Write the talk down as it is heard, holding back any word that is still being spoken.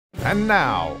And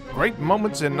now, great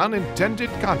moments and unintended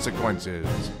consequences.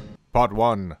 Part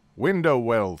 1. Window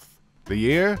wealth. The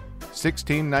year?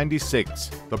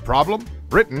 1696. The problem?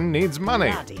 Britain needs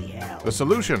money. The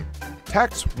solution?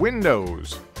 Tax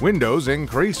windows. Windows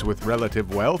increase with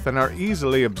relative wealth and are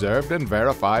easily observed and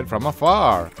verified from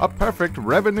afar. A perfect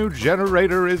revenue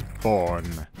generator is born.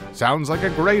 Sounds like a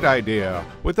great idea.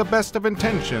 With the best of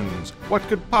intentions, what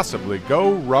could possibly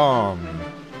go wrong?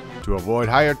 To avoid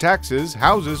higher taxes,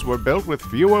 houses were built with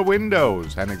fewer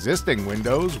windows, and existing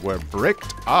windows were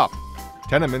bricked up.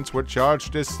 Tenements were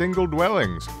charged as single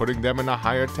dwellings, putting them in a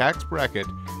higher tax bracket,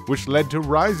 which led to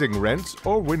rising rents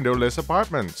or windowless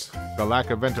apartments. The lack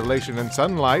of ventilation and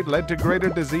sunlight led to greater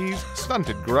disease,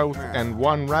 stunted growth, and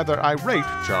one rather irate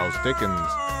Charles Dickens.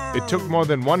 It took more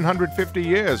than 150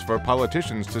 years for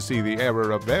politicians to see the error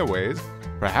of their ways,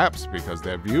 perhaps because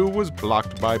their view was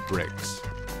blocked by bricks.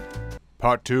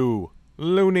 Part 2.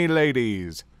 Loony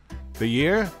Ladies. The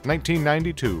year?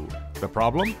 1992. The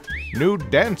problem? Nude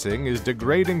dancing is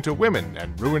degrading to women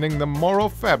and ruining the moral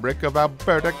fabric of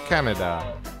Alberta,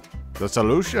 Canada. The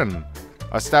solution?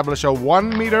 Establish a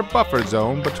 1-meter buffer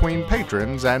zone between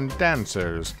patrons and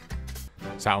dancers.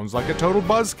 Sounds like a total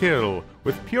buzzkill,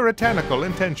 with puritanical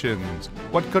intentions.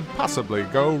 What could possibly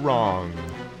go wrong?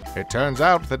 It turns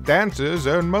out that dancers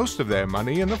earn most of their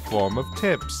money in the form of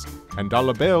tips, and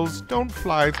dollar bills don't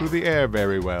fly through the air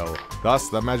very well. Thus,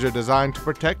 the measure designed to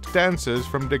protect dancers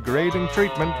from degrading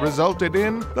treatment resulted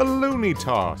in the loony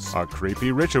toss, a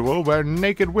creepy ritual where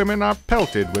naked women are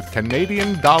pelted with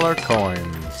Canadian dollar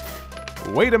coins.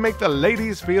 Way to make the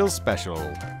ladies feel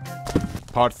special.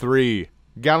 Part 3.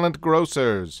 Gallant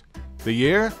Grocers. The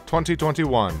year?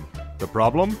 2021. The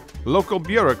problem? Local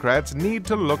bureaucrats need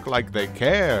to look like they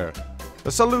care.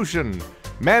 The solution?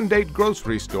 Mandate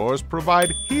grocery stores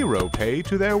provide hero pay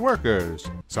to their workers.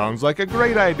 Sounds like a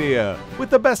great idea.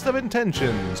 With the best of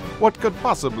intentions, what could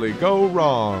possibly go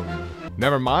wrong?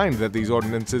 Never mind that these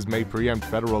ordinances may preempt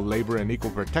federal labor and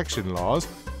equal protection laws.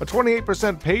 A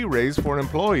 28% pay raise for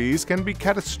employees can be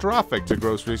catastrophic to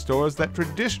grocery stores that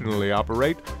traditionally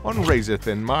operate on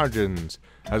razor-thin margins.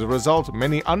 As a result,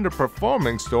 many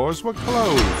underperforming stores were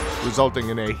closed, resulting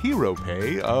in a hero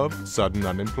pay of sudden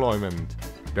unemployment.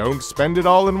 Don't spend it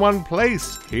all in one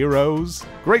place, heroes.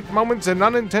 Great moments and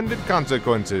unintended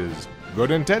consequences.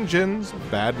 Good intentions,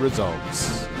 bad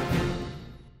results.